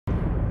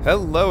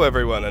Hello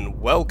everyone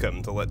and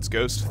welcome to Let's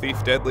Ghost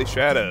Thief Deadly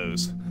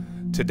Shadows.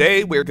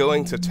 Today we're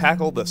going to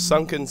tackle the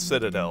Sunken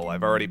Citadel.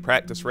 I've already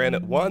practice ran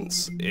it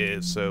once,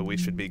 so we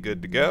should be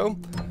good to go.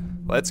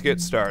 Let's get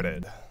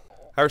started.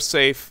 Our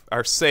save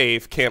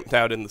camped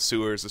out in the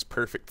sewers is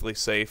perfectly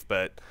safe,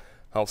 but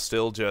I'll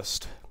still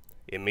just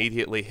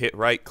immediately hit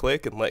right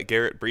click and let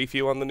Garrett brief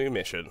you on the new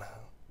mission.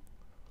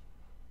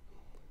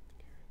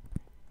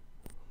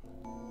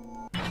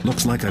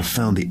 Looks like I've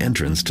found the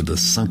entrance to the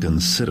Sunken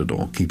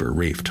Citadel Keeper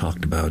Rafe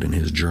talked about in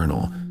his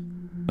journal.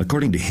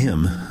 According to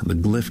him, the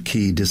glyph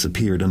key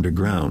disappeared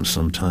underground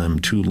sometime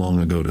too long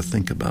ago to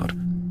think about.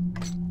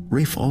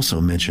 Rafe also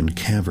mentioned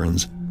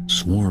caverns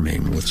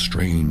swarming with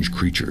strange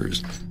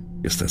creatures.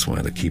 Guess that's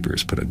why the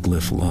Keepers put a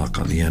glyph lock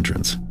on the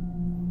entrance.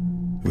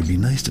 It would be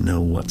nice to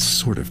know what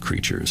sort of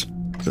creatures,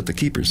 but the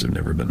Keepers have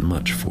never been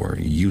much for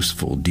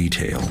useful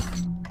detail.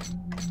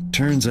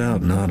 Turns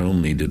out not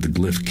only did the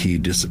glyph key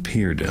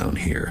disappear down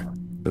here,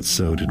 but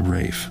so did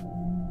Rafe.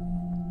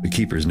 The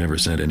Keepers never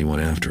sent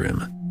anyone after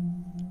him,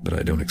 but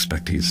I don't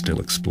expect he's still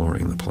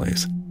exploring the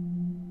place.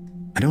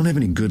 I don't have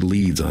any good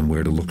leads on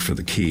where to look for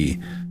the key,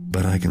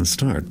 but I can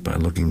start by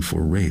looking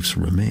for Rafe's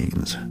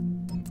remains.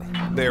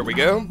 There we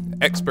go.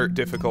 Expert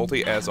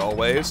difficulty as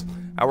always.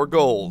 Our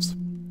goals: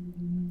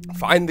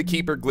 find the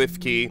Keeper glyph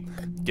key,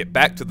 get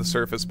back to the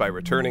surface by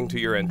returning to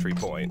your entry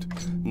point.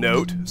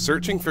 Note,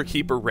 searching for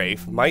Keeper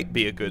Rafe might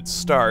be a good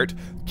start.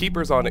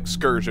 Keepers on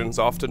excursions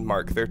often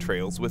mark their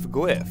trails with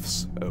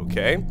glyphs.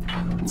 Okay,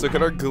 let's look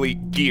at our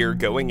gear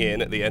going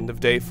in at the end of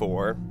day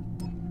 4.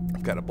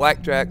 I've got a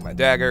blackjack, my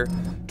dagger,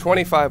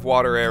 25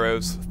 water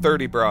arrows,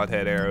 30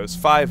 broadhead arrows,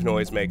 5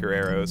 noisemaker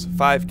arrows,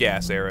 5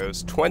 gas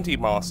arrows, 20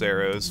 moss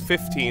arrows,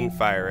 15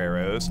 fire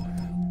arrows,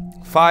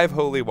 5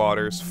 holy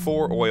waters,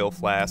 4 oil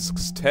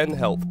flasks, 10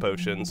 health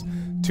potions,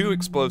 2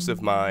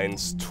 explosive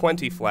mines,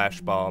 20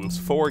 flash bombs,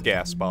 4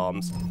 gas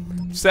bombs,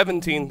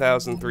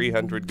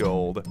 17,300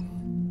 gold.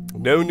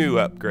 No new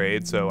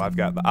upgrade, so I've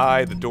got the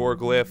eye, the door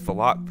glyph, the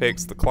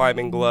lockpicks, the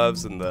climbing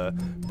gloves, and the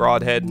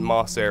broadhead and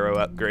moss arrow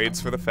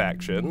upgrades for the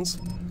factions.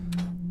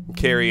 I'm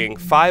carrying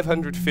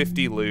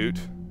 550 loot,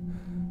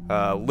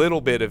 a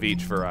little bit of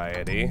each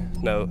variety,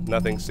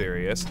 nothing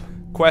serious.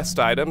 Quest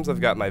items, I've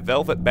got my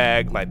velvet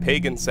bag, my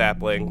pagan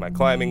sapling, my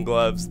climbing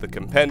gloves, the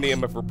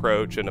compendium of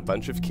reproach, and a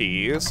bunch of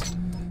keys.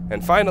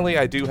 And finally,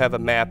 I do have a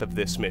map of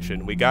this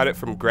mission. We got it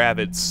from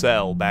Gravid's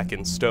cell back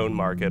in Stone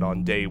Market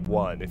on day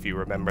 1, if you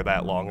remember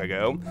that long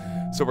ago.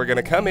 So we're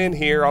gonna come in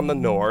here on the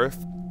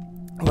north.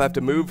 We'll have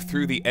to move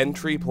through the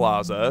entry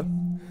plaza.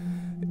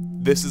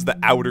 This is the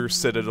outer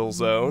citadel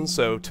zone,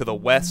 so to the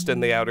west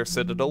in the outer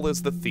citadel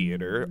is the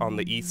theater, on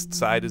the east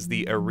side is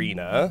the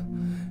arena,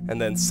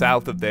 and then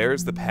south of there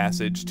is the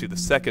passage to the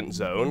second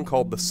zone,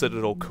 called the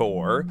Citadel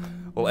Core.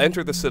 We'll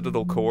enter the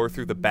Citadel Core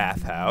through the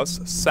bathhouse.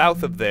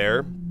 South of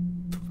there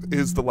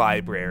is the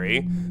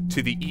library.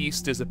 To the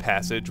east is a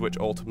passage which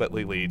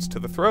ultimately leads to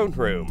the throne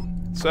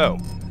room. So,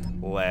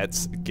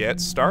 let's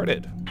get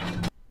started.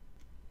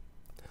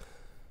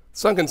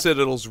 Sunken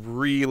Citadel's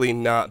really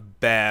not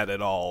bad at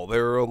all.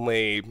 There are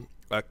only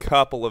a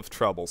couple of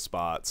trouble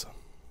spots.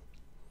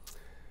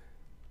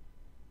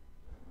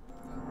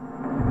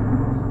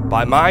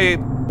 By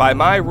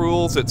my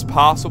rules, it's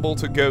possible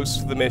to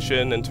ghost the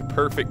mission and to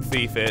perfect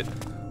thief it,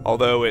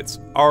 although it's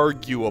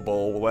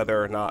arguable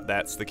whether or not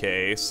that's the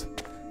case.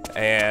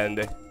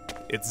 And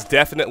it's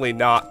definitely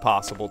not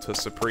possible to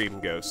supreme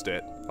ghost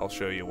it. I'll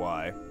show you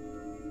why.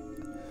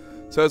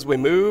 So as we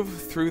move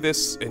through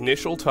this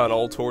initial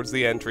tunnel towards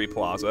the entry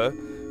plaza,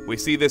 we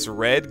see this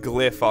red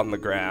glyph on the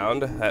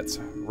ground. That's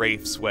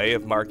Rafe's way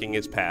of marking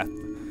his path.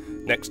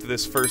 Next to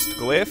this first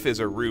glyph is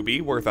a ruby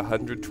worth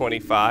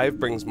 125,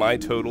 brings my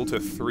total to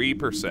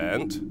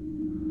 3%.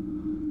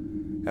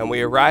 And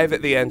we arrive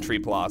at the entry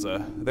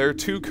plaza. There are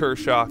 2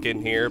 Kershak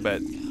in here,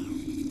 but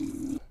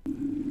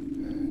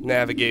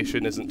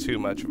navigation isn't too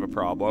much of a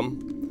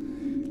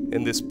problem.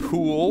 In this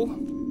pool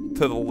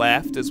to the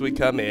left as we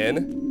come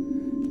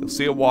in, you'll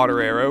see a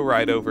water arrow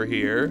right over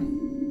here.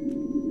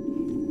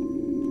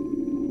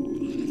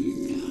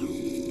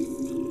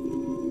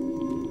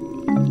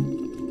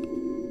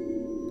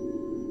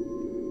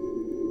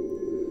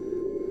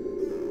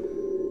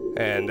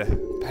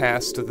 And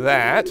past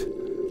that,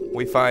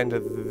 we find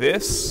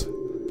this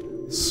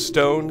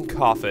stone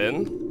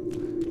coffin.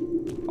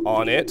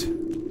 On it,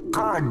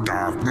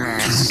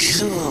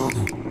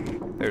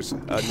 there's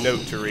a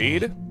note to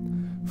read.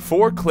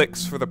 4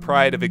 clicks for the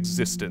pride of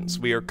existence.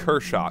 We are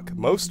Kershak,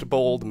 most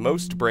bold,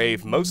 most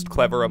brave, most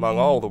clever among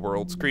all the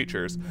world's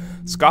creatures.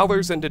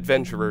 Scholars and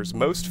adventurers,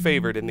 most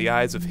favored in the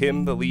eyes of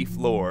him, the Leaf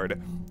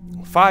Lord.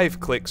 5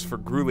 clicks for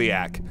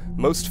Gruliak,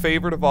 most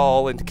favored of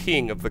all and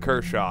king of the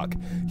Kershak.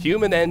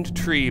 Human and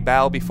tree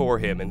bow before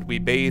him, and we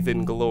bathe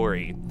in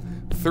glory.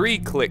 3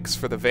 clicks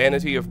for the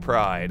vanity of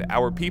pride.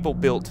 Our people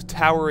built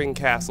towering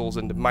castles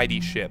and mighty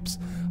ships.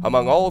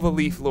 Among all the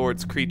Leaf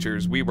Lord's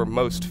creatures, we were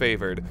most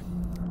favored.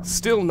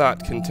 Still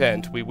not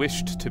content, we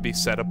wished to be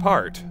set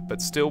apart,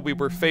 but still we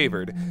were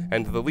favored,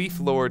 and the Leaf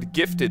Lord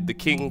gifted the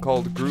king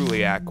called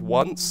Gruliak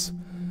once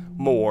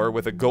more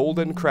with a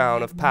golden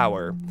crown of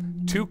power.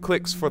 2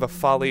 clicks for the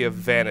folly of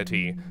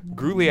vanity.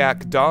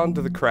 Gruliak donned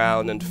the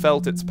crown and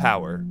felt its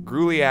power.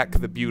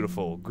 Gruliak the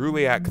beautiful,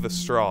 Gruliak the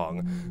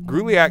strong,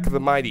 Gruliak the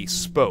mighty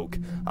spoke.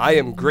 I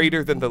am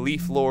greater than the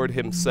Leaf Lord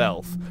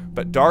himself.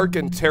 But dark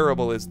and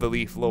terrible is the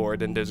Leaf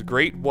Lord, and as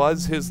great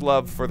was his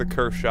love for the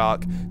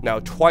Kershak, now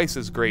twice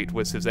as great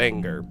was his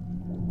anger.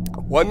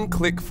 1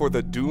 click for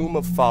the doom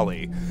of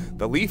folly.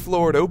 The Leaf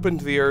Lord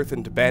opened the earth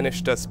and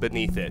banished us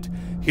beneath it.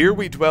 Here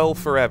we dwell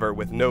forever,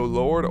 with no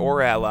lord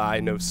or ally,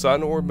 no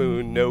sun or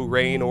moon, no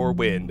rain or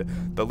wind.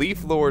 The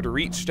Leaf Lord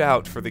reached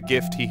out for the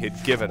gift he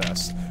had given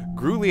us.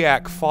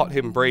 Gruliak fought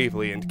him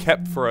bravely and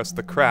kept for us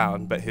the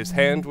crown, but his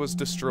hand was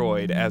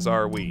destroyed, as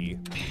are we.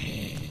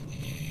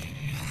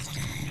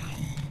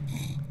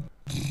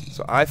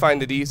 So I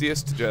find it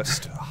easiest to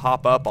just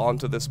hop up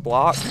onto this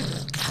block.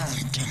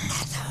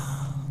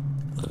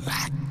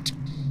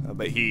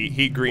 But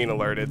he green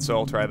alerted, so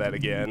I'll try that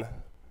again.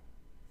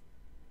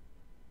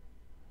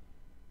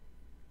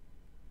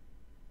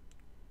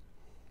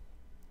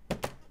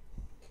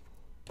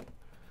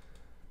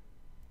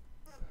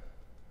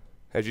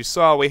 As you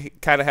saw, we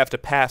kind of have to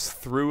pass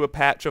through a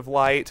patch of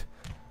light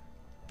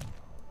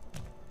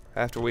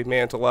after we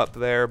mantle up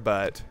there,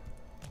 but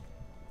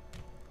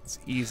it's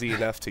easy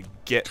enough to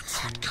get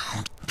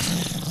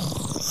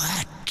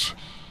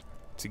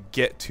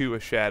to a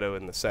shadow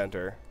in the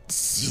center.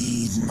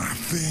 See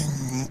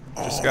nothing.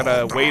 Just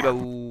gotta wait a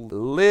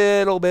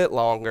little bit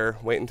longer.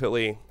 Wait until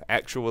he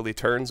actually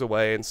turns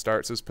away and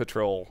starts his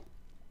patrol.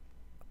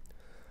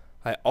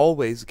 I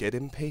always get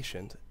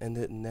impatient, and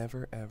it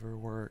never ever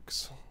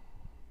works.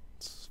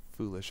 It's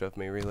foolish of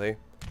me, really.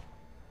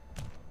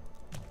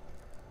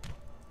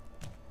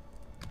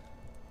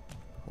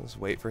 I'll just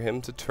wait for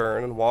him to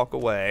turn and walk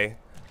away.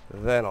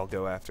 Then I'll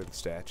go after the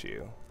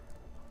statue.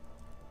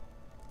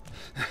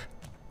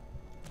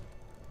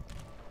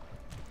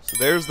 So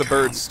there's the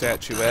bird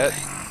statuette.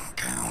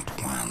 Count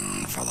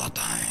 1 for the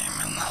time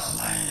and the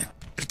light.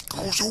 It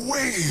goes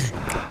away.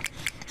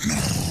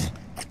 No,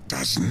 it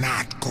does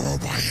not go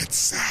by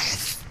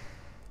itself.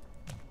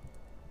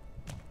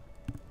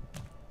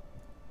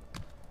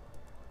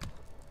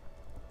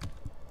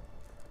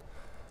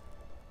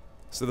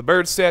 So the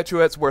bird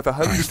statuette's worth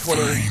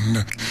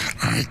 120.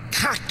 I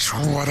catch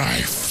what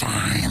I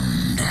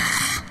find.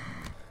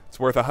 It's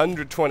worth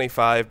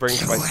 125.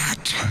 Brings my.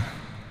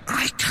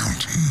 I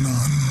count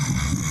none.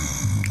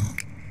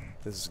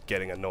 This is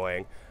getting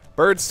annoying.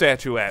 Bird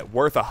statuette,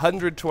 worth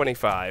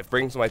 125,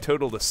 brings my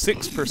total to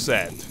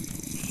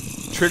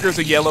 6%. Triggers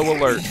a yellow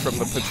alert from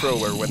the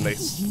patroller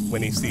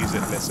when he sees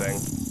it missing.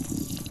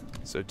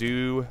 So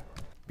do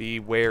be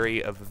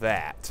wary of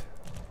that.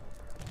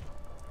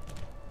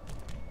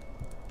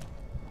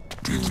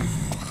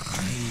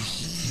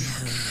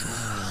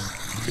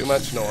 Too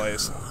much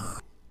noise.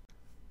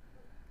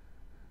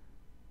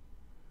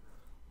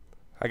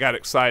 I got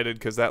excited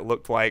because that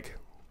looked like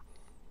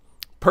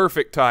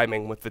perfect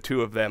timing with the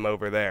 2 of them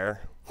over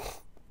there.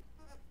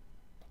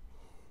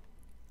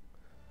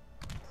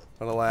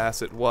 But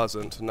alas, it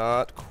wasn't.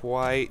 Not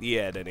quite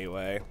yet,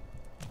 anyway.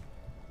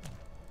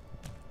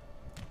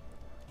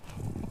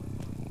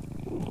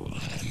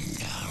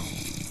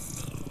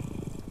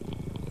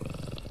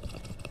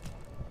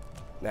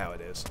 Now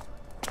it is.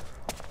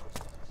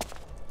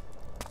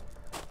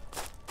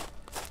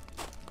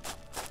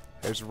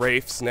 There's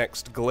Rafe's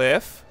next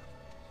glyph.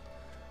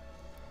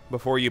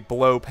 Before you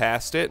blow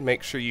past it,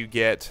 make sure you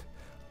get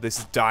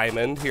this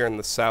diamond here in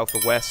the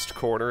southwest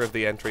corner of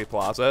the entry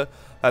plaza.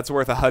 That's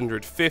worth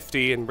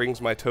 150 and brings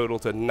my total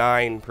to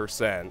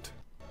 9%.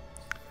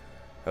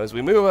 As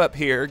we move up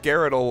here,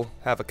 Garrett will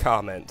have a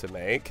comment to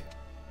make.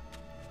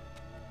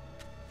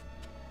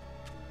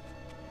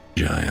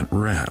 Giant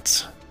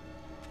rats.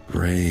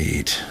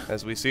 Great.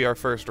 As we see our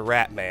first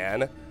rat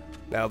man.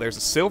 Now there's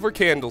a silver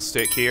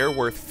candlestick here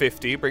worth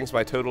 50, brings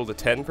my total to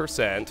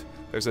 10%.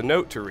 There's a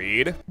note to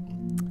read.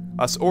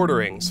 Us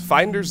orderings,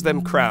 finders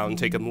them crown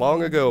taken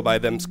long ago by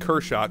them's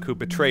Kershak who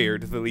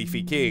betrayed the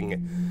Leafy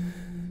King.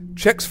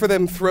 Checks for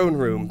them throne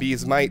room,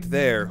 bees might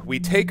there. We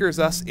takers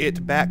us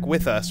it back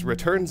with us,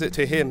 returns it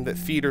to him that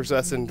feeders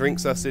us and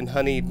drinks us in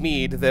honeyed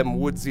mead, them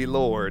woodsy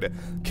lord.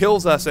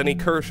 Kills us any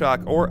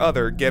Kershak or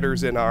other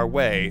getters in our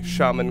way,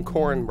 Shaman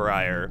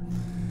Cornbriar.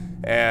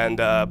 And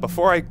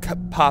before I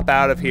pop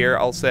out of here,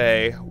 I'll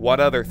say one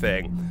other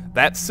thing.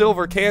 That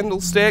silver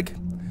candlestick,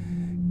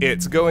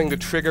 it's going to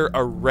trigger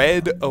a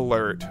red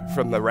alert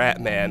from the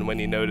Rat Man when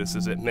he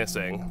notices it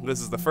missing.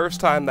 This is the first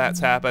time that's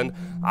happened.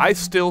 I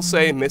still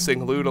say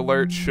missing loot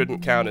alerts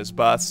shouldn't count as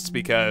busts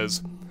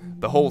because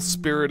the whole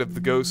spirit of the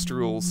ghost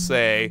rules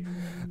say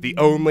the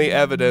only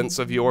evidence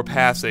of your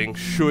passing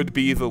should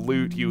be the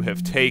loot you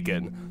have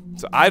taken.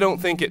 So I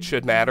don't think it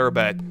should matter,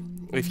 but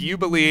if you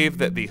believe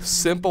that the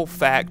simple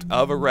fact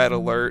of a red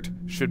alert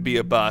should be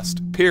a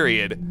bust,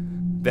 period,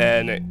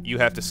 then you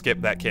have to skip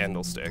that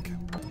candlestick.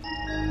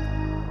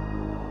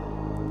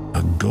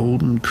 A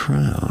golden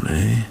crown,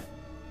 eh?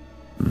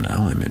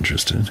 Now I'm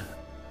interested.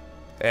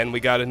 And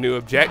we got a new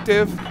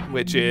objective,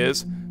 which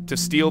is to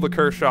steal the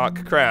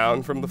Kershak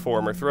crown from the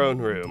former throne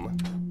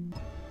room.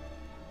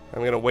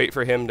 I'm gonna wait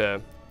for him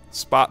to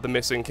spot the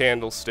missing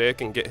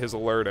candlestick and get his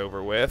alert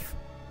over with.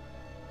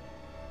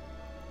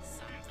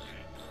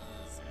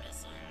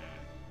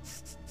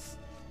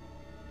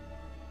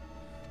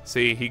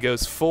 See, he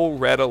goes full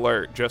red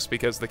alert just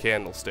because the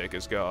candlestick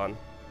is gone.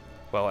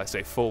 Well, I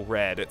say full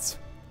red, it's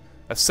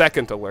a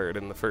second alert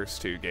in the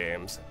first 2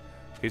 games.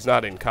 He's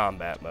not in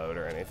combat mode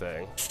or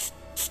anything.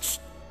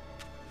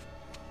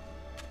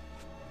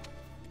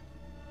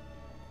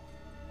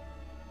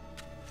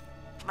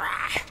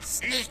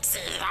 Sneaksy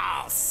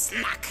all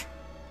snuck.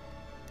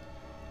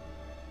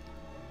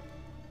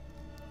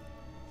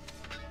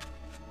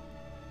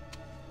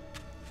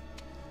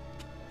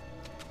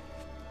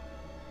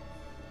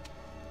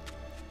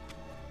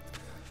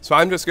 So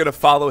I'm just going to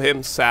follow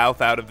him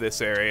south out of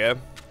this area.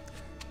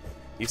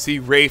 You see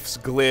Rafe's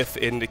glyph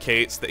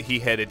indicates that he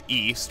headed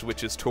east,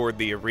 which is toward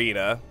the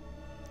arena.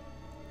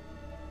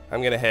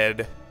 I'm going to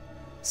head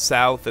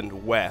south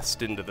and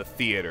west into the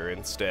theater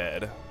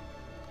instead.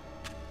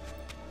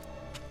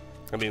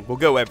 I mean, we'll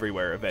go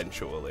everywhere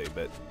eventually,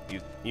 but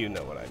you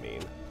know what I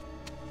mean.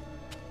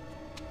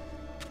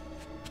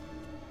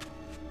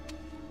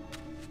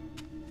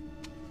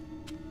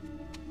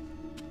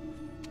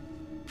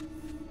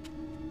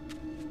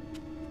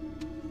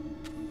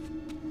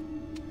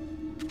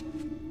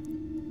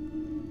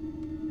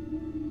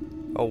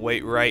 I'll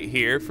wait right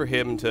here for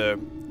him to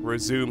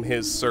resume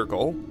his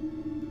circle.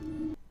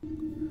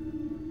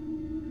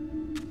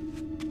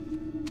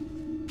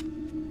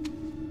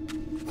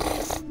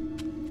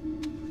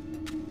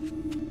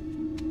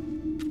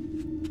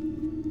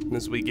 And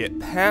as we get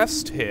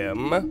past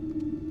him,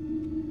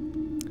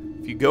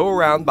 if you go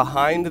around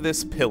behind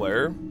this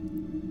pillar,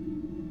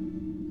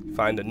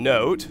 find a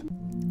note.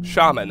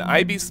 Shaman,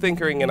 I be's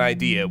thinkering an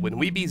idea. When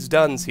we be's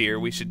done's here,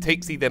 we should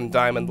take see them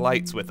diamond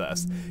lights with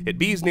us. It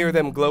be's near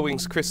them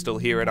glowing's crystal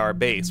here in our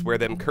base, where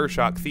them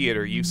Kershak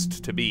theater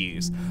used to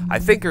be's. I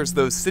thinkers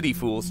those city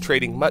fools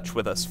trading much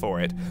with us for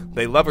it.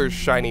 They lovers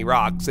shiny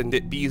rocks, and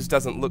it be's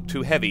doesn't look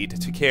too heavy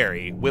to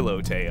carry.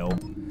 Willowtail.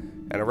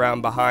 And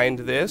around behind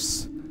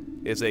this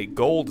is a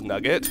gold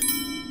nugget.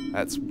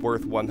 That's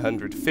worth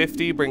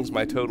 150, brings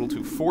my total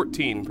to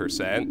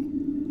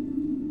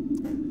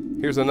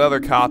 14%. Here's another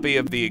copy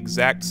of the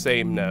exact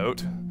same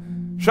note.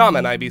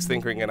 Shaman, I be's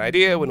thinkering an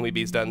idea. When we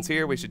be's done's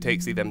here, we should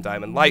take see them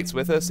diamond lights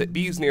with us. It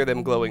be's near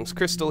them glowing's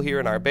crystal here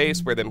in our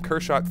base, where them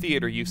Kershak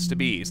theater used to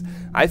be's.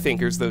 I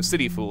thinkers those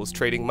city fools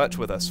trading much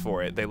with us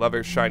for it. They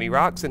lovers shiny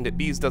rocks, and it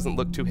be's doesn't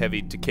look too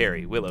heavy to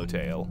carry.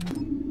 Willowtail.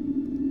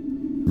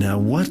 Now,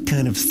 what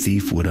kind of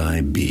thief would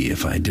I be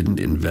if I didn't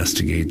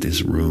investigate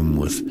this room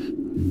with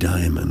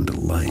diamond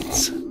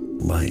lights?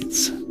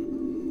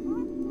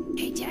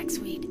 Hey, Jack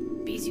Sweet,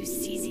 bees you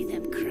seizy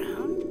them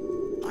crown?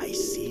 I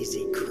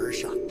seizy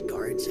Kershak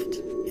guards it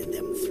in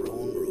them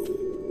throne room.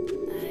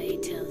 I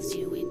tells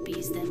you it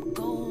bees them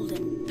gold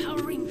and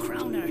powering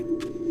crowner.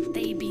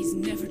 They bees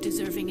never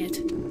deserving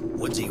it.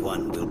 Woodsy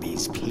one will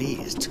be's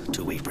pleased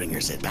till we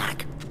bringers it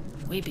back.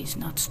 We bees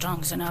not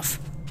strongs enough.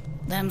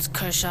 Them's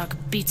Kershak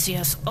beatsy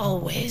us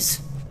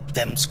always.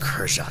 Them's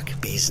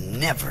Kershak bees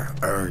never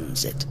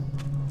earns it.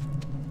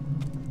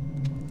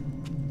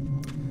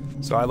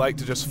 So I like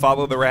to just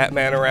follow the rat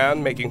man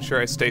around, making sure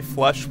I stay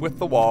flush with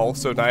the wall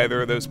so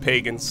neither of those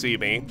pagans see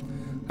me.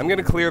 I'm going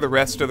to clear the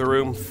rest of the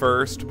room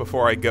first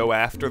before I go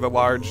after the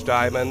large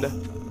diamond.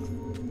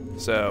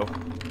 So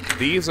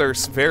these are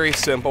very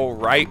simple.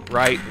 Right,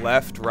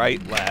 left,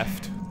 right,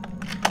 left.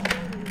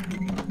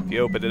 If you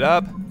open it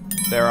up,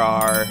 there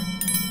are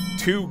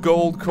 2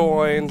 gold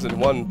coins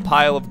and 1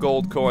 pile of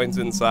gold coins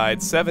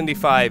inside.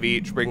 75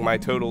 each, bring my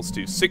totals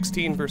to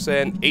 16%,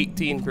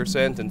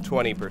 18%, and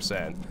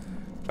 20%.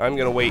 I'm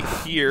gonna wait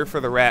here for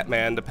the rat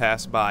man to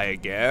pass by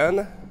again,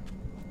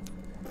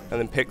 and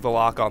then pick the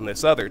lock on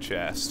this other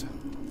chest.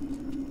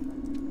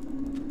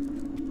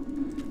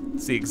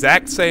 It's the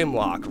exact same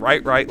lock.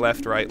 Right,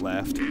 left, right,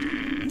 left.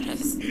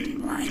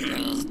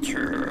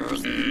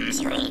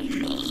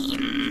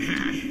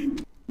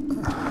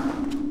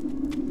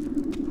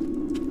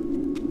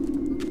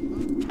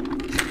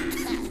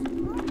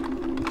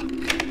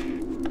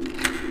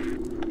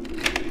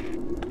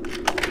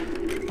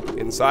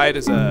 Inside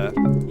is a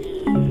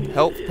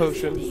health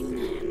potion.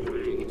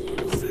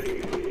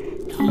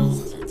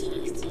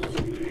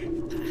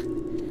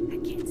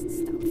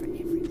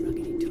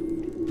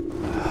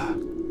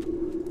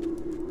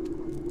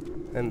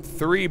 And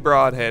 3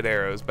 broadhead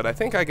arrows, but I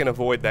think I can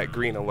avoid that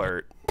green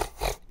alert. I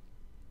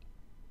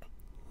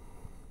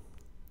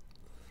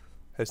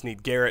just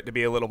need Garrett to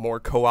be a little more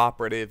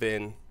cooperative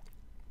in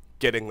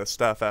getting the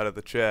stuff out of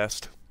the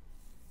chest.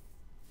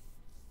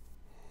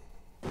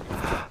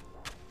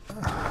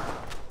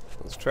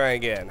 Let's try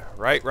again.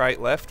 Right,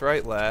 left,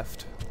 right,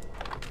 left.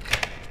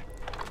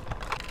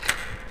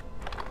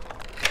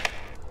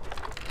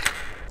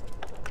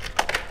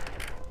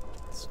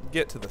 Let's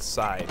get to the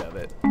side of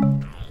it. I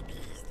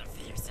be's the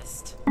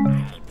fiercest.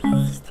 I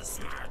be's the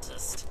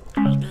smartest.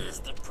 I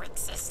be's the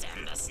quicksest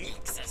and the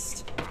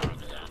sneaksest. All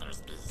the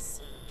others be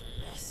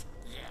sees.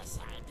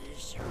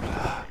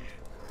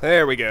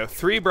 There we go.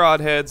 3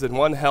 broadheads and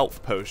 1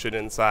 health potion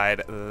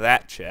inside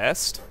that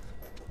chest.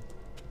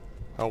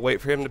 I'll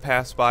wait for him to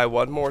pass by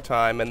one more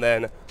time, and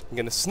then I'm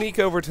going to sneak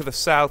over to the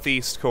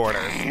southeast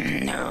corner.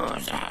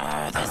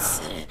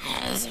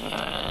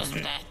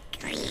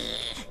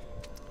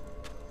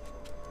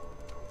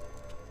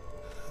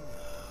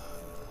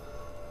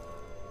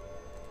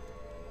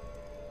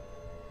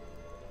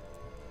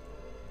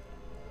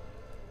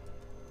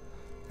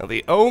 Now,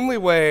 the only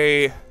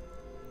way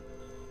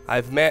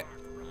I've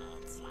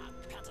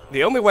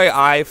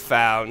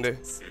found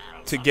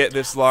to get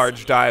this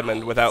large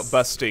diamond without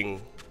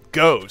busting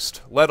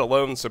Ghost, let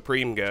alone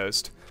Supreme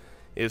Ghost,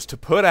 is to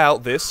put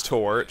out this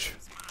torch.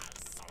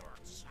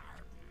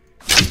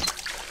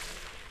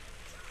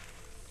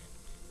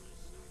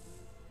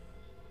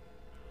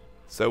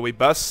 So we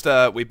bust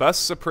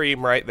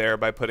Supreme right there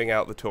by putting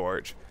out the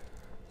torch.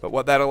 But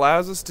what that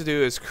allows us to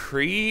do is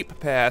creep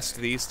past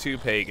these 2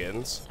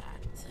 pagans.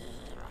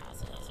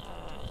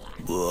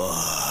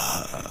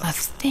 A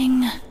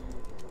thing.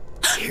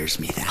 Scares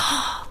me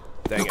that.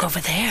 Look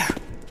over there.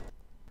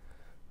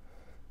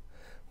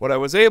 What I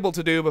was able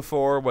to do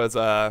before was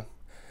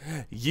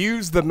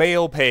use the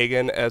male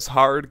pagan as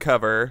hard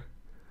cover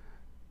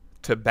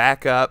to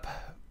back up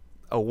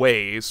a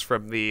ways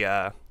from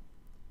the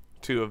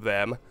 2 of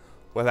them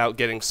without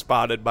getting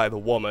spotted by the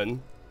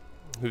woman,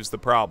 who's the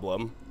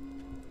problem.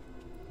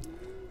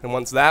 And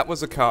once that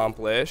was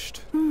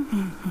accomplished,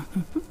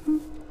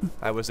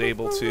 I was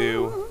able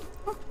to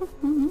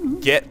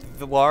get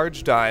the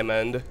large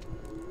diamond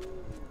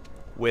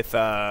with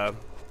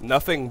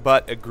nothing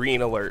but a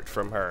green alert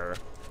from her,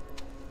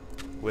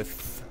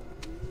 with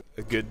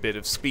a good bit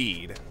of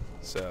speed.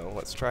 So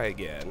let's try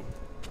again.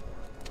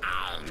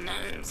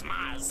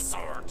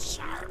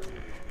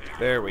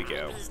 There we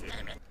go.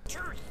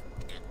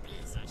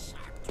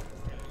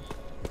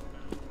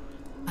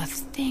 A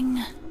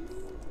thing.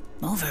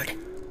 Movered.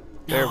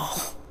 There. No.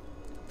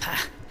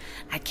 Ha,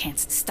 I can't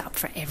stop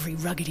for every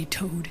ruggedy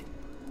toad.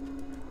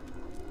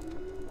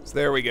 So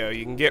there we go.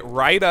 You can get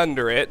right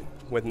under it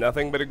with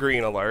nothing but a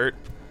green alert.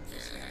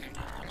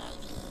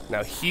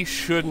 Now he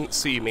shouldn't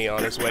see me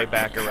on his way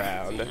back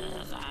around.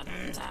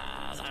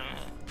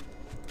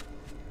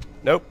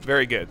 Nope,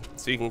 very good.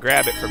 So you can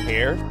grab it from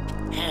here.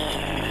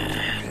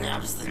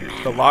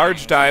 The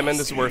large diamond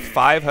is worth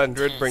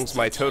 500, brings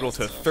my total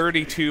to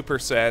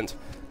 32%,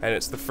 and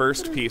it's the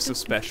first piece of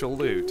special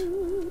loot.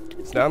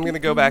 So now I'm going to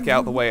go back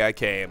out the way I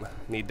came.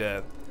 Need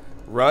to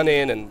run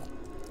in and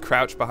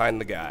crouch behind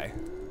the guy.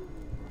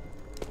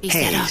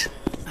 Hey,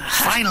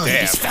 finally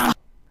Damn. he's found.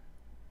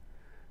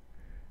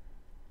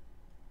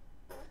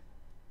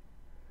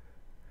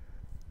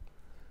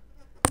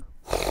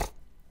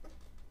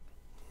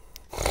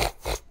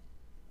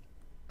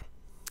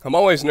 I'm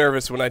always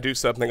nervous when I do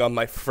something on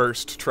my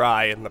first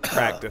try in the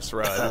practice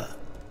run.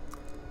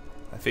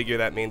 I figure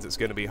that means it's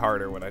going to be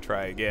harder when I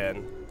try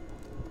again.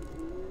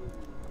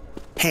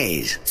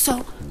 Hayes.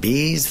 So,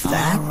 Bees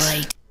that? all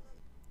right.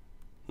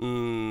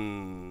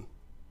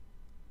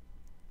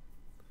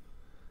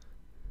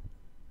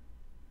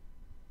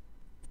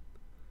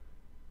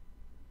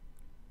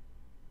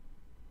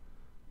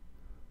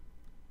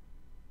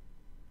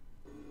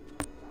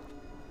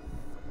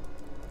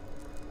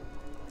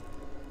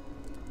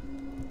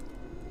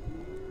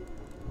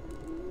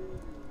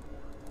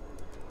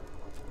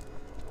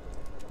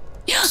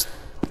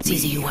 It's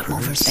easy, you what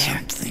movers there.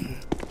 Something.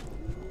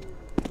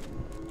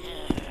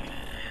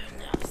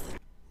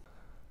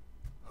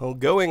 Well,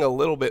 going a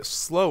little bit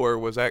slower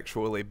was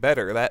actually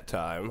better that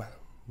time.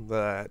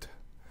 That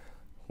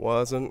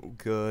wasn't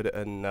good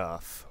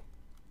enough.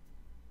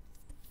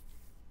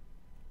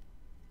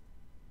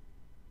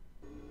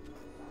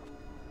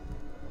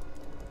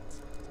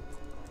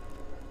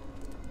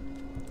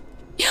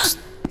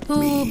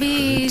 Who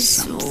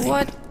bees?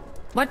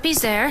 What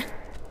bees there?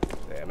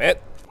 Damn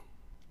it.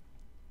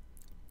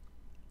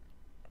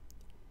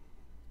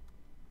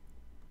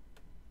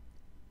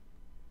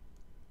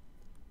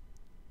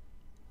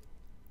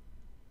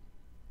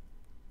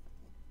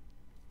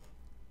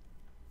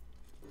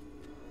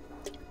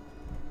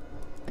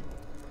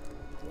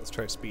 Let's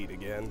try speed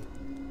again.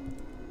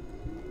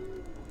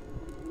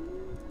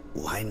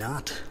 Why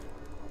not?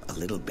 A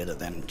little bit of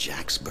them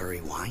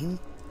Jacksbury wine?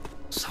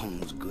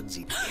 Sounds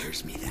goodsy.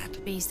 Here's me that.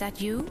 Is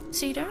that you,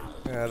 Cedar?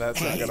 Yeah,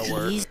 that's not gonna Hey,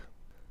 work.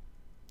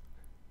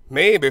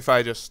 Maybe if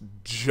I just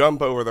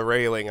jump over the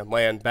railing and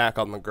land back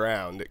on the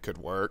ground, it could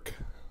work.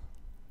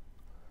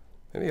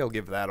 Maybe I'll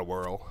give that a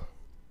whirl.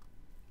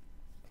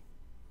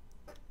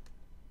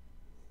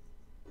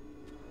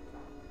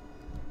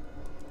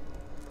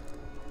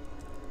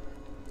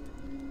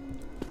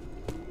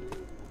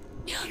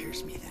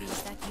 Here's me that.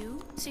 Is that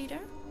you, Cedar?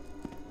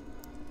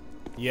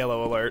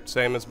 Yellow alert,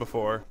 same as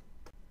before.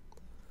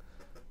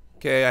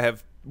 Okay, I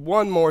have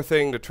one more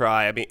thing to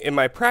try. I mean, in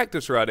my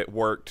practice run, it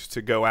worked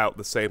to go out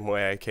the same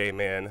way I came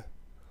in.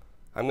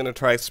 I'm going to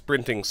try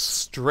sprinting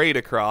straight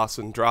across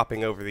and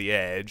dropping over the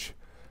edge.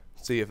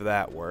 See if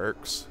that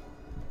works.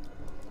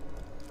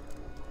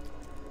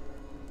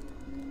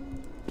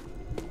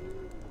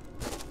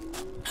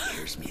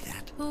 hears me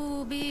that.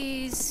 Who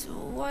bees?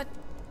 What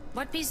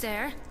bees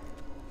there?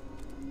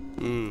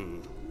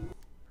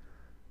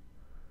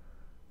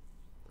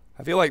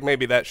 I feel like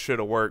maybe that should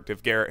have worked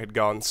if Garrett had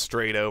gone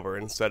straight over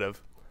instead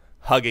of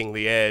hugging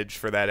the edge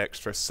for that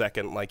extra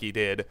second like he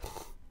did.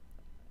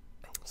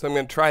 So I'm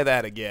going to try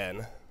that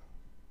again.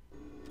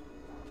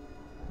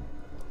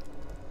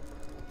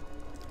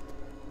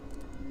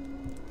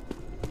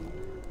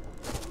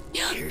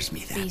 Hears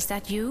me that. Is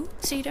that you,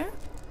 Cedar?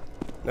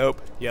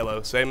 Nope,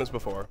 yellow, same as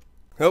before.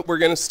 Nope, we're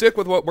going to stick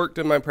with what worked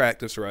in my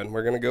practice run.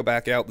 We're going to go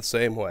back out the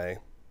same way.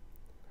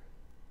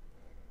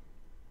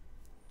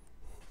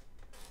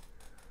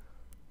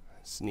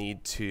 Just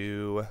need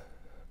to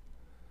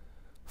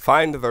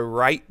find the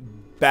right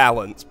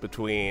balance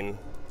between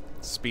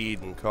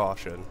speed and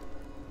caution.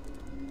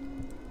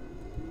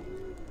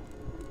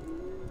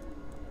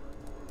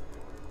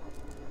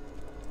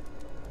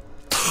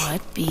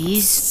 What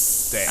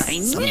bees? Damn. I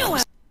knew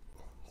it.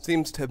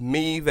 Seems to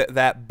me that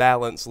that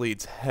balance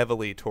leans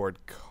heavily toward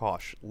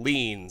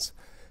caution.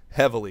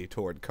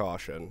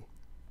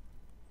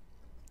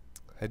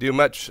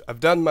 I've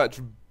done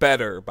much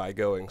better by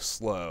going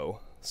slow,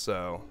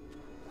 so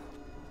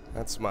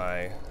that's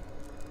my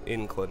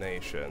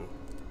inclination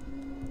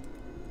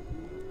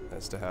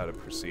as to how to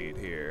proceed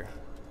here.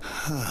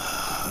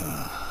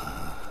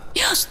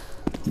 Yes.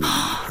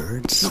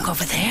 Birds. Look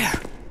over there.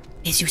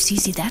 Is you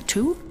see that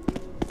too?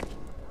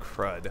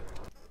 Crud.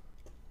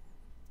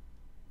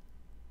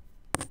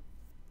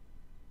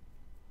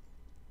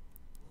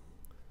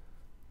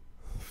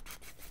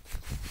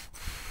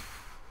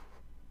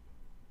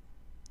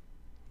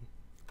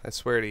 I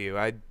swear to you,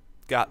 I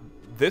got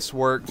this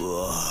worked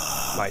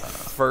my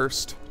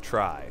first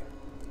try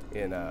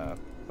in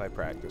my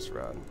practice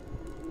run.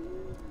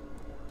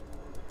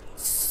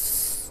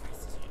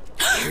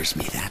 Hears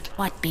me that.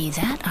 What be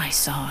that I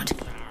sawed?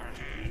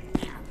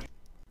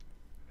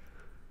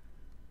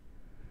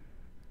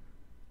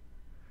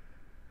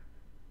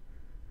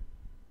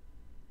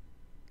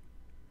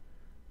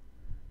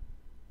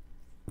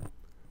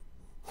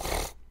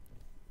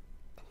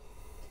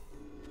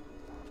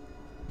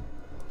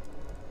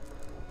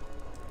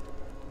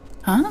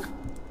 Huh?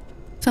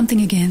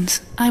 Something again.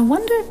 I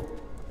wonder...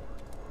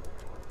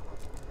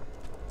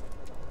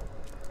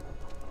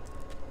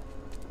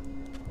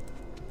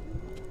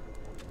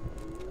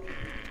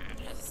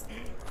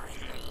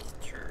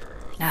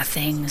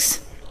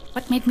 Nothings.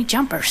 What made me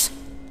jumpers?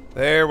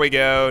 There we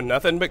go.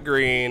 Nothing but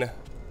green.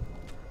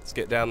 Let's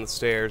get down the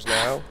stairs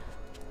now.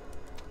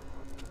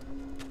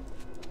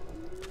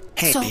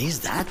 Hey, So- is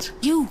that?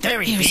 You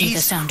Very hears the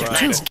bees. sounder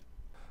Right. too.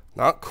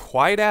 Not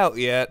quite out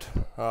yet,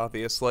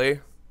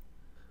 obviously.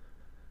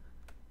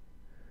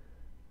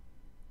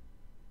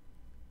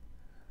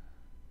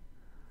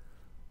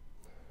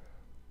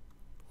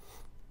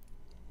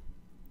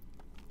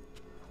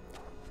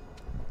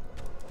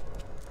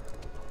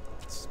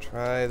 Let's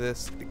try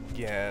this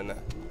again.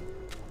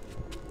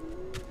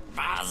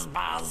 Buzz,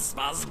 buzz,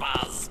 buzz,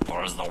 buzz.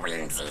 Pulls the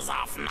wings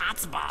off.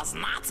 Nuts, buzz,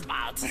 nuts,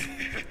 buzz.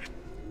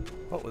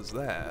 What was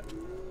that?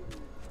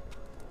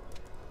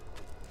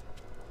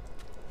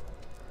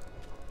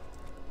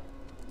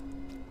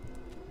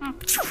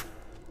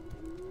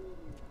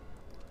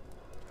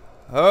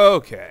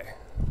 Okay.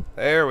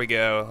 There we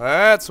go.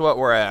 That's what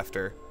we're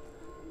after.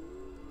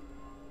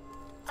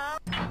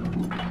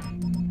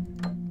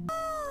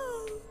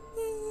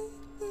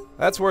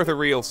 That's worth a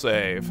real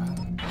save.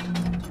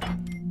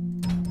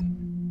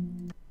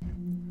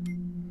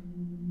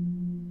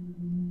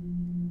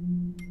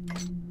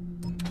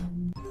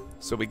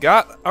 So we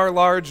got our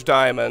large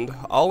diamond.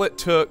 All it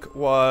took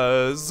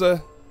was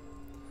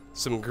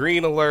some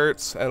green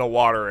alerts and a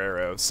water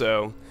arrow.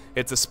 So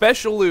it's a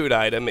special loot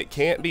item. It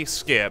can't be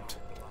skipped.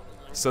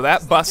 So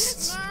that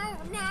busts.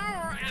 No,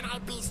 and I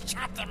beast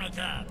chopped him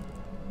again.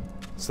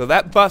 So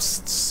that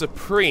busts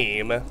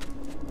Supreme,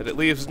 but it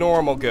leaves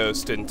normal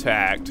Ghost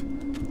intact,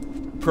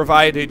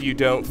 provided you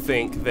don't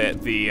think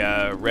that the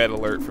red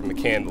alert from the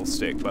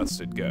candlestick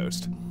busted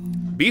Ghost.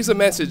 Bees a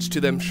message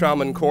to them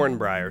Shaman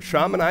Cornbriar.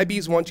 Shaman I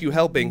bees want you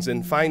helpings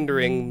in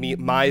findering me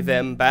my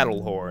them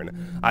battlehorn.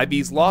 I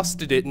bees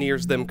lost it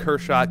nears them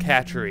Kershaw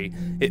hatchery.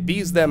 It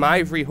bees them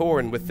ivory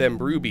horn with them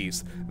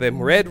rubies.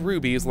 Them red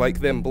rubies like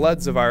them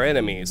bloods of our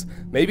enemies.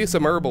 Maybe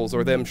some herbals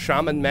or them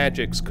shaman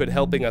magics could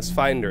helping us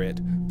finder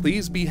it.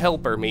 Please be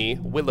helper me,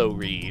 Willow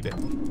Reed.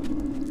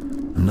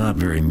 Not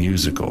very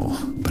musical,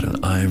 but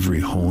an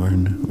ivory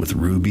horn with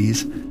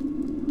rubies?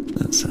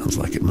 That sounds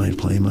like it might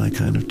play my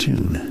kind of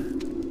tune.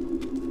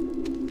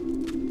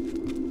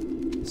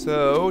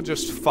 So,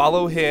 just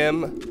follow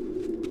him.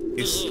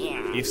 You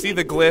see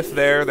the glyph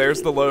there,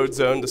 there's the load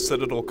zone to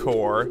Citadel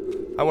Core.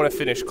 I want to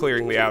finish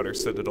clearing the outer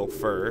Citadel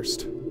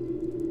first.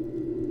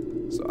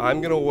 So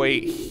I'm gonna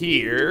wait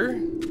here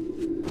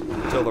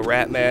until the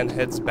Ratman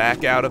heads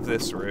back out of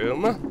this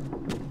room.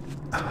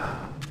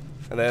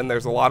 And then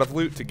there's a lot of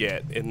loot to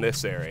get in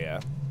this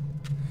area.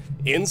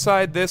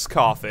 Inside this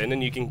coffin,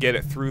 and you can get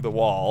it through the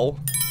wall,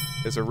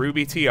 is a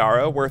ruby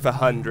tiara worth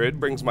 100,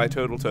 brings my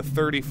total to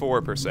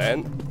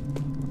 34%.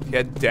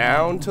 head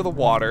down to the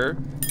water.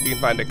 You can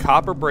find a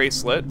copper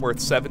bracelet worth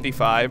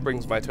 75,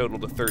 brings my total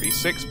to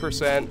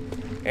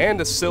 36%,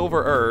 and a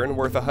silver urn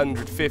worth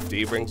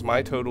 150, brings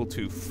my total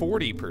to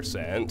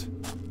 40%.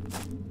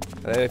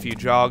 And then if you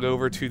jog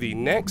over to the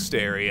next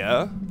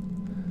area,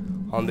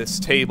 on this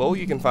table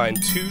you can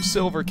find 2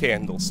 silver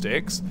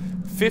candlesticks,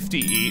 50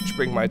 each,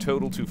 bring my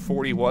total to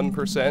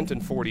 41%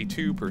 and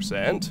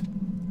 42%.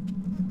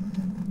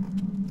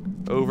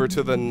 Over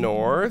to the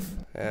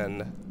north,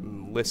 and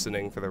I'm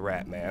listening for the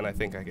rat man. I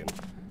think I can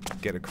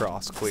get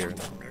across clear.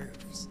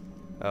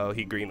 Oh,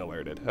 he green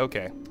alerted.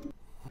 Okay.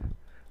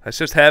 Let's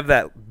just have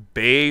that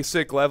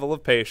basic level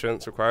of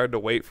patience required to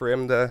wait for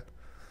him to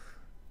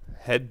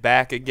head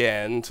back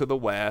again to the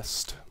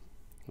west.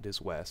 It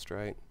is west,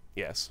 right?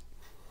 Yes.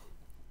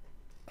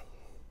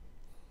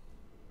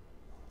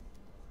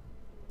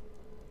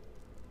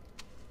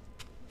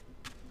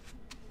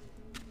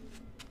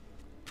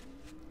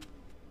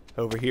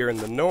 Over here in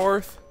the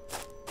north,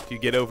 if you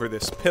get over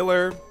this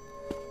pillar,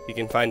 you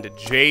can find a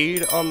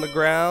jade on the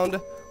ground,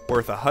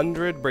 worth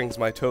 100, brings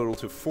my total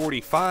to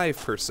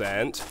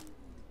 45%.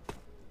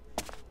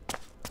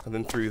 And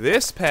then through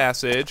this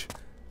passage,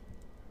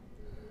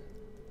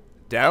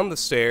 down the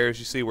stairs,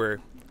 you see we're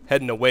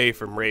heading away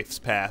from Rafe's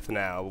path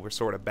now. We're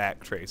sort of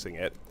back tracing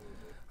it.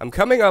 I'm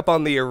coming up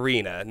on the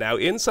arena. Now,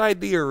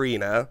 inside the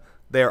arena,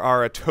 there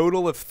are a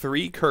total of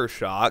 3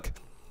 Kershak,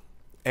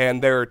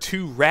 and there are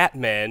 2 rat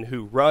men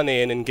who run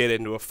in and get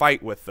into a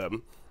fight with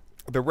them.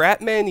 The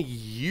rat men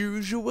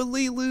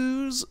usually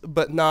lose,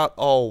 but not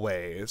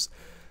always.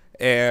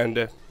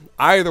 And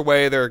either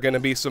way, there are going to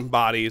be some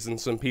bodies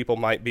and some people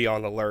might be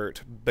on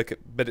alert,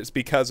 but it's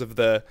because of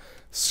the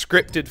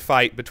scripted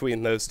fight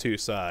between those 2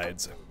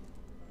 sides.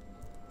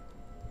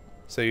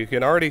 So you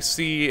can already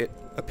see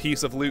a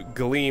piece of loot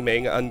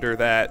gleaming under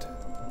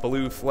that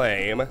blue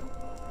flame.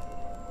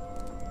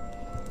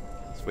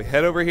 So we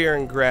head over here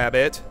and grab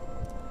it.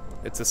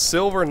 It's a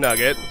silver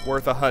nugget,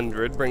 worth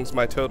 100, brings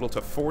my total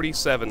to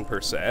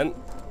 47%.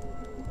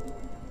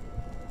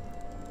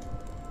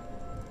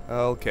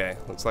 Okay,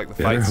 looks like the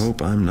fight's... Better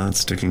hope I'm not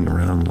sticking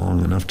around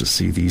long enough to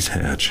see these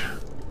hatch.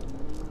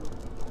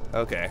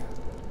 Okay.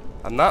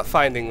 I'm not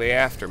finding the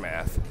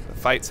aftermath. The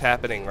fight's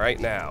happening right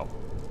now.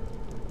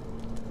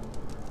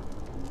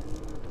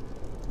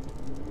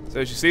 So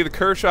as you see, the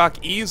Kershak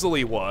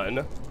easily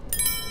won.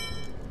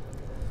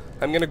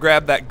 I'm going to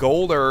grab that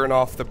gold urn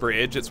off the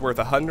bridge. It's worth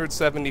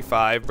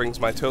 175, brings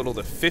my total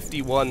to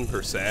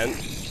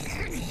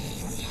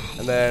 51%.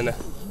 And then,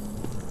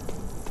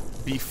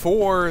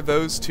 before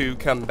those 2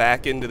 come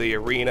back into the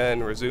arena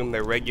and resume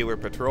their regular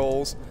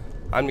patrols,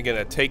 I'm going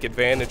to take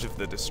advantage of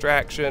the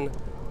distraction,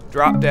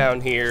 drop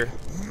down here.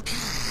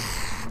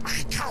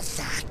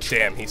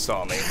 Damn, he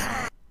saw me.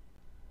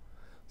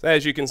 So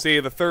as you can see,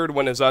 the 3rd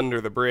one is under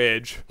the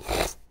bridge.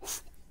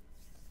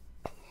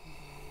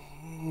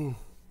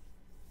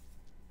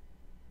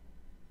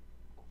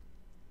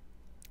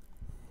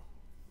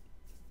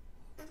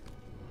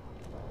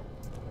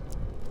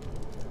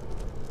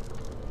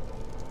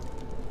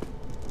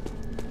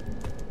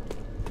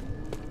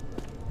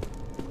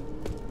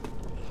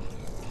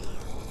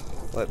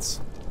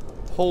 Let's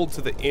hold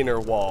to the inner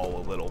wall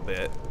a little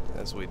bit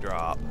as we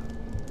drop.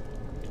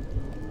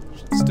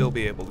 Should still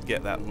be able to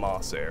get that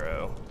moss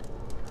arrow.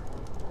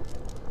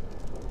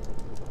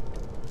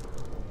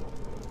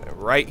 And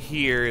right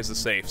here is a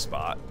safe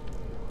spot.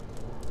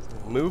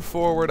 Move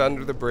forward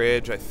under the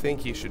bridge. I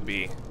think he should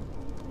be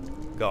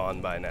gone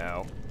by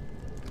now.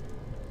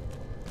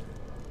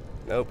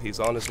 Nope, he's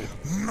on his...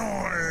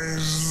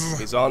 Noise!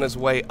 He's on his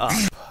way up.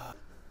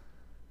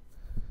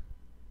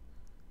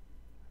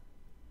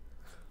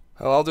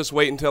 Well, I'll just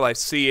wait until I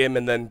see him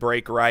and then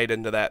break right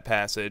into that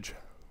passage.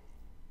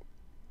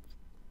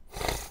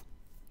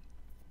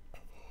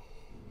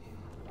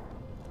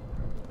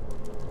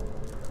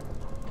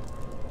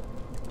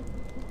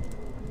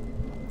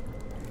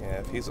 Yeah,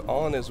 if he's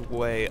on his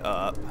way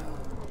up,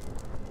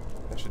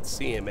 I should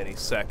see him any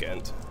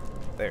second.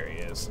 There he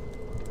is.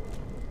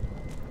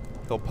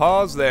 He'll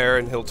pause there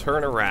and he'll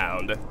turn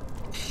around.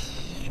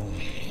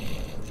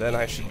 Then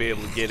I should be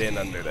able to get in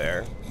under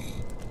there.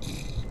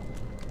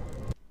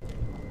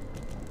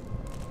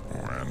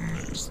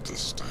 The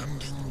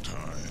standing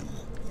time.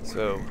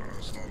 So,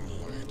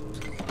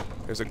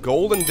 there's a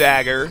golden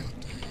dagger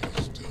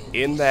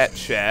in that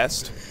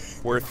chest,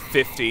 worth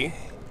 50,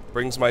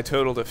 brings my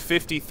total to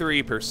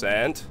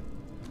 53%.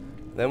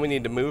 Then we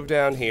need to move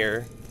down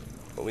here,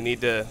 but we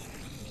need to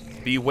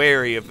be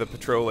wary of the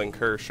patrolling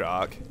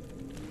Kershak.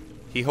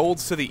 He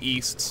holds to the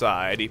east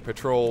side. He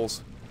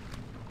patrols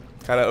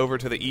kind of over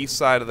to the east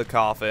side of the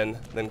coffin,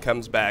 then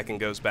comes back and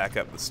goes back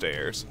up the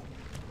stairs.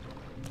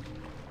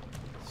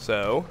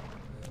 So,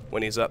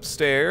 when he's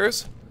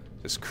upstairs,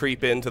 just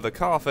creep into the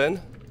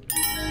coffin,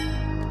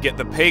 get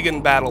the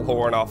pagan battle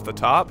horn off the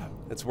top.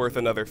 It's worth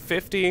another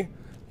 50,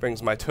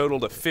 brings my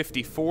total to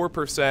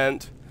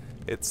 54%.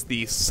 It's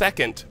the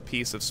 2nd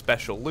piece of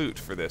special loot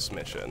for this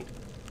mission.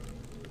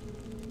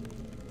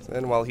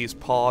 Then while he's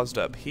paused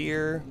up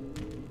here,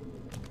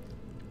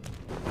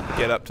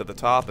 get up to the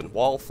top and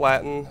wall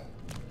flatten.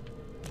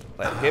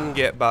 Let him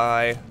get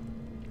by.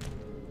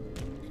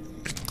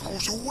 It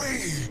goes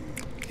away.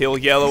 He'll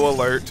yellow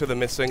alert to the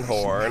missing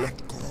horn.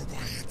 Go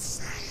by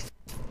itself.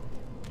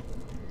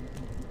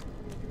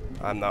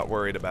 I'm not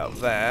worried about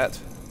that.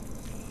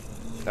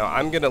 Now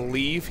I'm gonna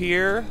leave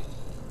here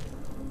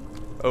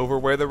over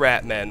where the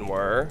rat men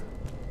were.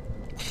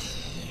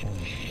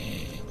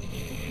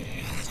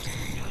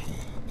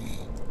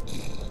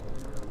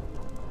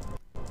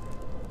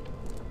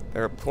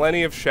 There are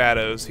plenty of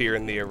shadows here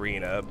in the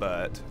arena,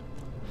 but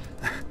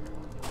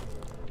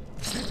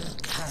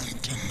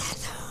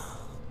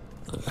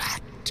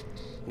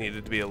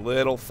needed to be a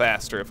little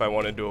faster if I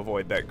wanted to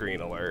avoid that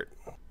green alert.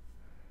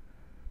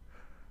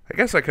 I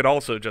guess I could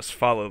also just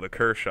follow the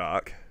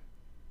Kershock.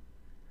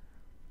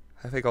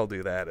 I think I'll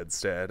do that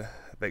instead.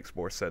 It makes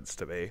more sense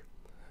to me.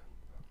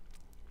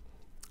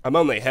 I'm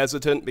only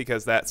hesitant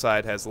because that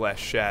side has less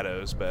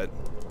shadows, but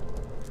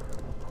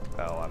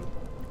well, I'm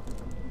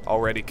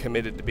already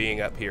committed to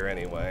being up here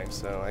anyway,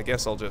 so I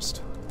guess I'll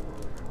just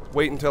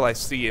wait until I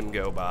see him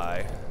go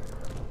by,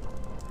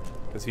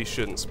 because he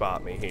shouldn't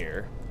spot me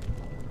here.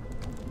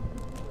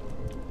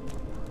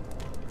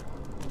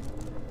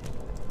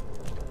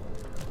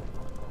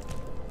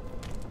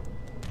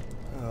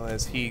 Well,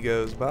 as he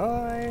goes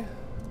by,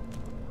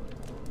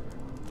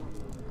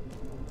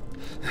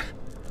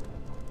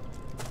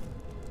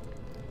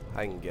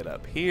 I can get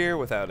up here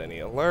without any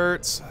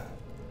alerts.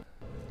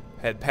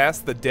 Head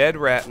past the dead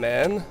rat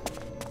men.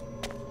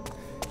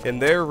 In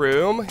their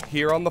room,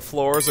 here on the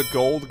floor is a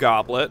gold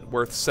goblet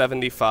worth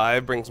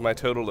 75, brings my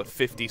total to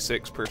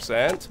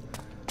 56%.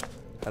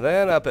 And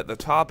then up at the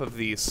top of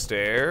these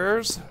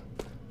stairs,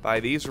 by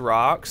these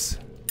rocks,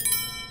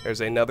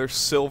 there's another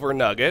silver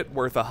nugget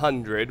worth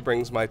 100,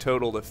 brings my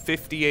total to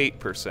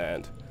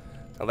 58%.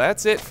 Now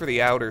that's it for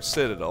the outer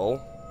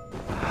citadel.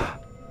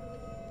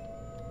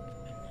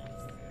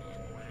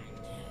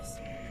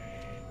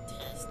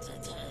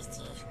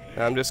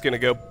 I'm just gonna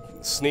go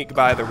sneak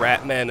by the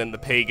rat men and the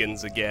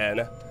pagans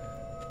again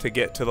to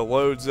get to the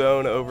load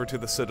zone over to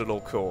the citadel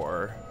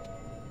core.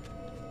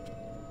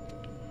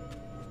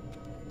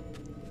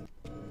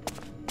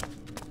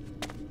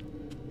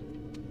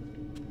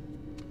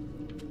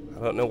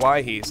 I don't know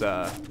why he's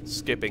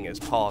skipping his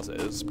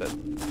pauses, but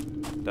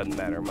doesn't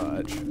matter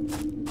much.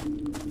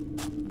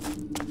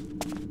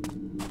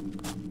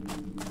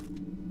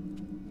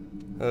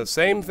 The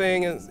same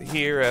thing as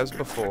here as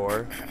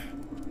before.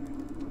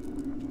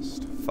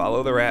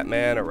 Follow the rat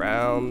man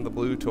around the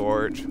blue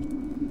torch.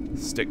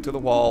 Stick to the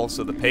wall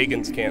so the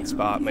pagans can't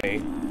spot me.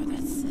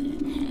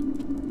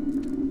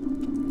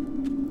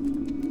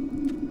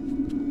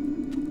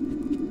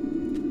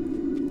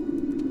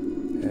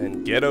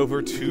 And get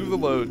over to the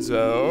load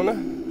zone.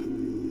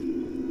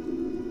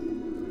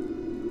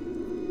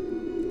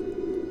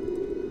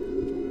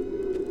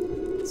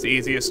 It's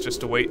easiest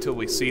just to wait till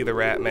we see the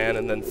rat man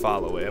and then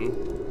follow him.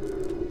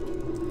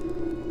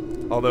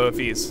 Although if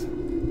he's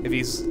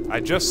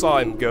I just saw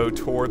him go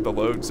toward the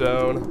load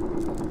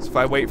zone, so if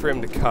I wait for him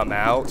to come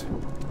out,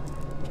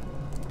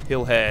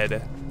 he'll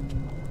head.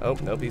 Oh,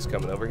 nope, he's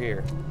coming over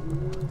here.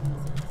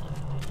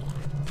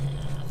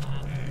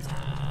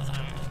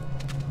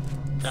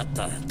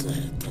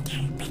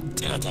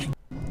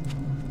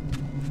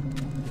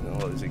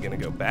 Well, is he gonna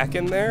go back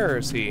in there, or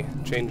has he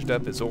changed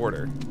up his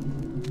order?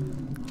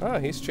 Ah,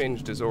 he's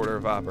changed his order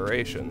of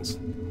operations.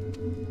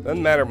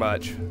 Doesn't matter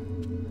much.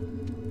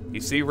 You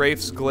see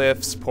Rafe's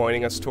glyphs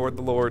pointing us toward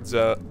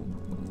the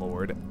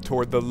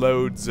toward the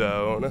load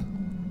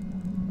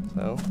zone.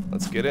 So,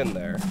 let's get in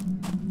there.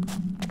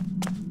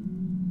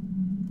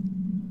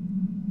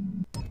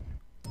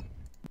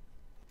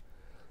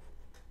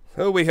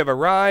 So we have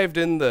arrived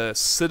in the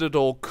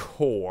Citadel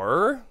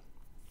core.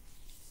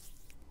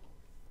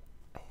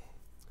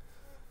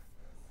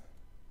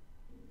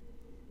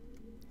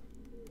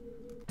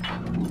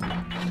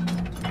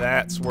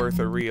 That's worth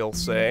a real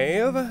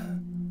save.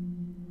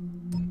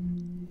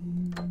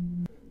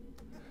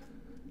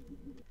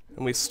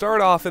 And we start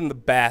off in the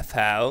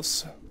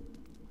bathhouse.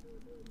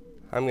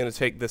 I'm going to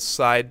take this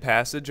side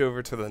passage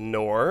over to the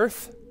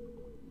north.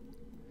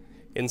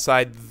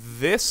 Inside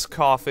this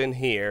coffin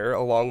here,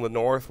 along the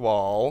north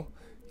wall,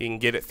 you can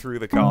get it through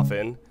the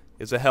coffin,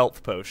 is a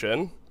health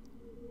potion.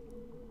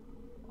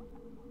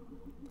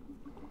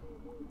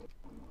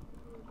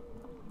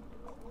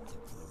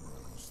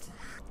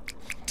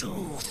 Do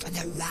for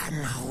the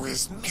lamb who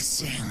is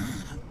missing.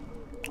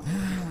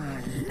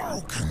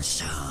 No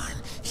concern.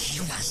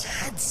 He was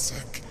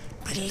headsick,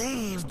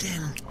 believed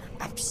in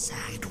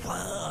upside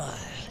world.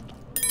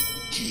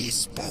 He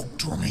spoke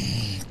to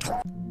me.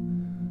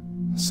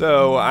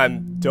 So, I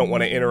don't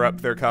want to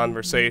interrupt their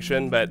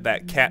conversation, but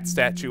that cat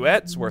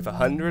statuette's worth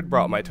 100,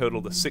 brought my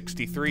total to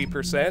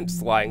 63%.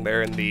 It's lying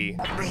there in the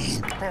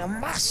There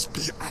must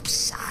be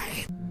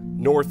upside.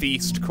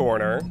 northeast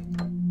corner.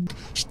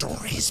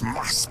 Stories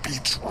must be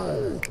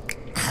true.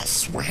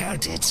 Else where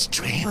did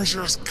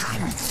strangers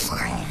come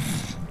from?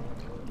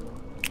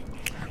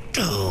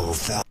 Do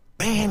for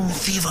Pain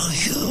fever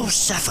you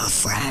suffer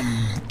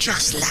from,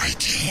 just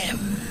like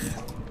him.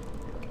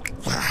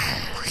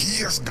 Well,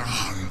 he is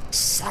gone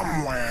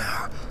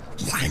somewhere.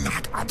 Why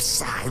not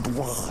upside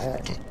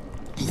world?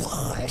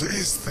 World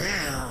is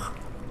there.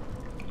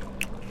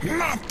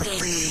 Not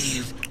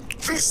believe.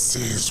 This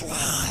is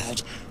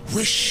world.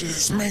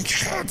 Wishes make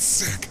head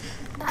sick.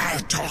 I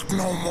talk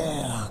no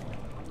more.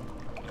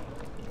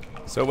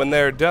 So when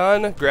they're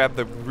done, grab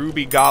the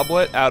ruby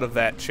goblet out of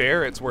that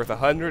chair. It's worth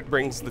 100,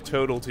 brings the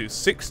total to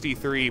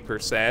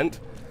 63%.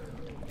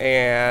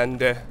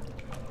 And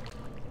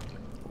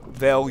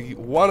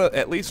they'll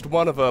at least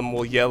one of them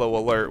will yellow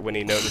alert when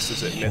he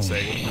notices it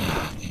missing.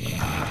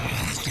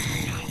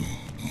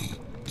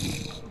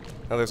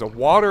 Now there's a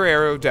water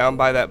arrow down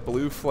by that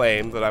blue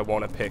flame that I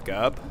want to pick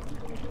up.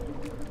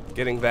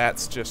 Getting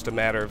that's just a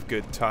matter of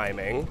good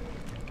timing.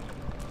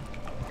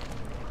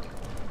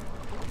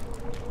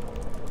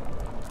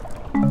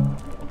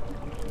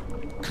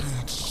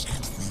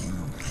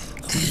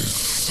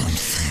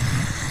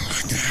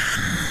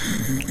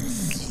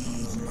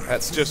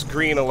 That's just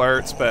green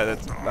alerts, but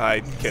I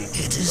can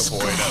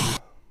avoid them.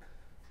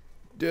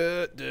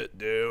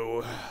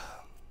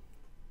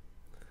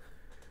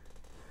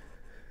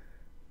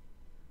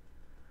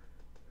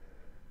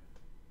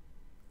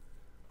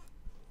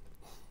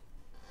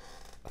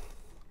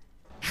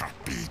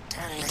 Happy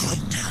telling.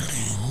 Good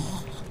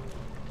telling.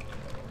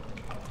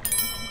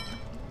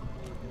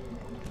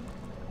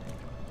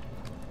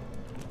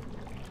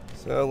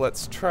 So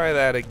let's try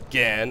that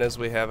again as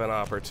we have an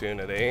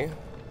opportunity.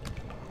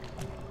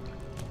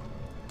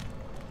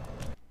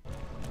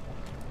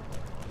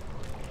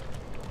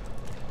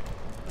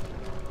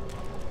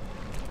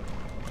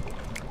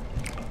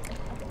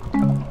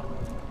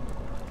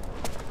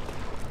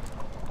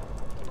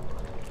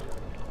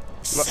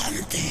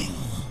 Something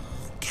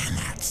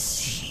cannot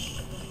see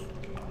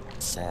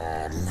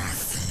for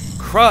nothing.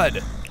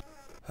 Crud!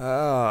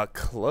 Ah,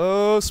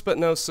 close but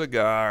no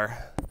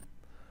cigar.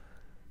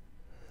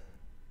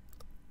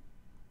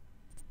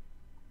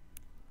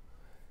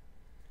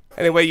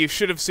 Anyway, you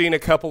should have seen a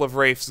couple of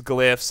Rafe's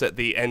glyphs at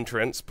the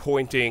entrance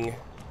pointing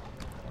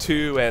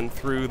to and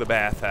through the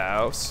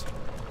bathhouse.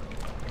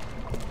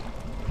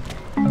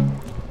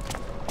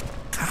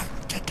 Come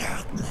to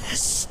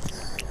darkness.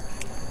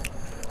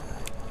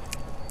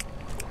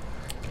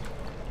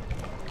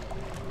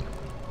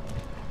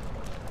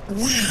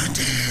 Where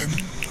then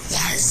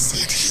was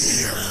it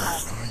here?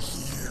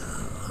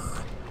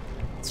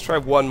 Let's try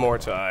one more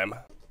time.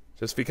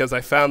 Just because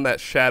I found that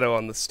shadow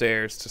on the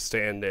stairs to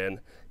stand in.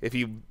 If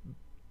you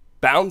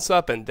bounce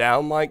up and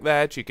down like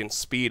that, you can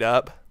speed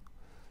up.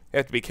 You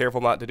have to be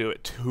careful not to do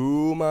it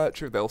too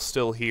much or they'll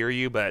still hear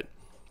you, but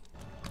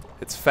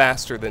it's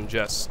faster than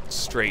just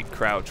straight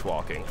crouch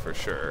walking for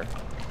sure.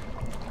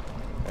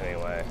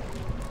 Anyway,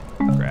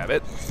 grab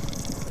it.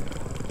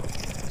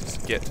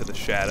 Just get to the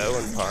shadow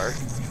and park.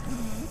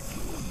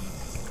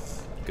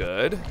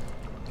 Good.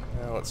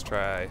 Now let's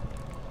try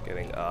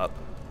getting up.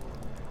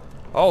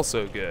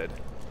 Also good.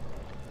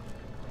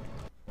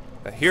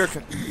 Now here,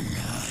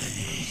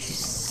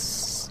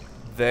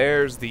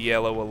 there's the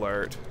yellow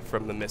alert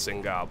from the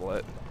missing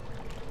goblet.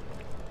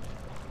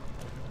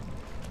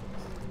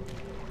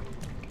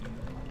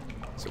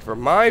 So for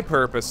my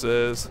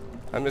purposes,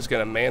 I'm just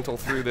gonna mantle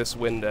through this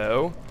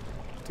window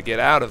to get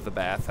out of the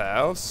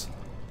bathhouse.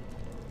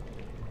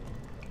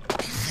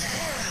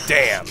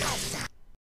 Damn!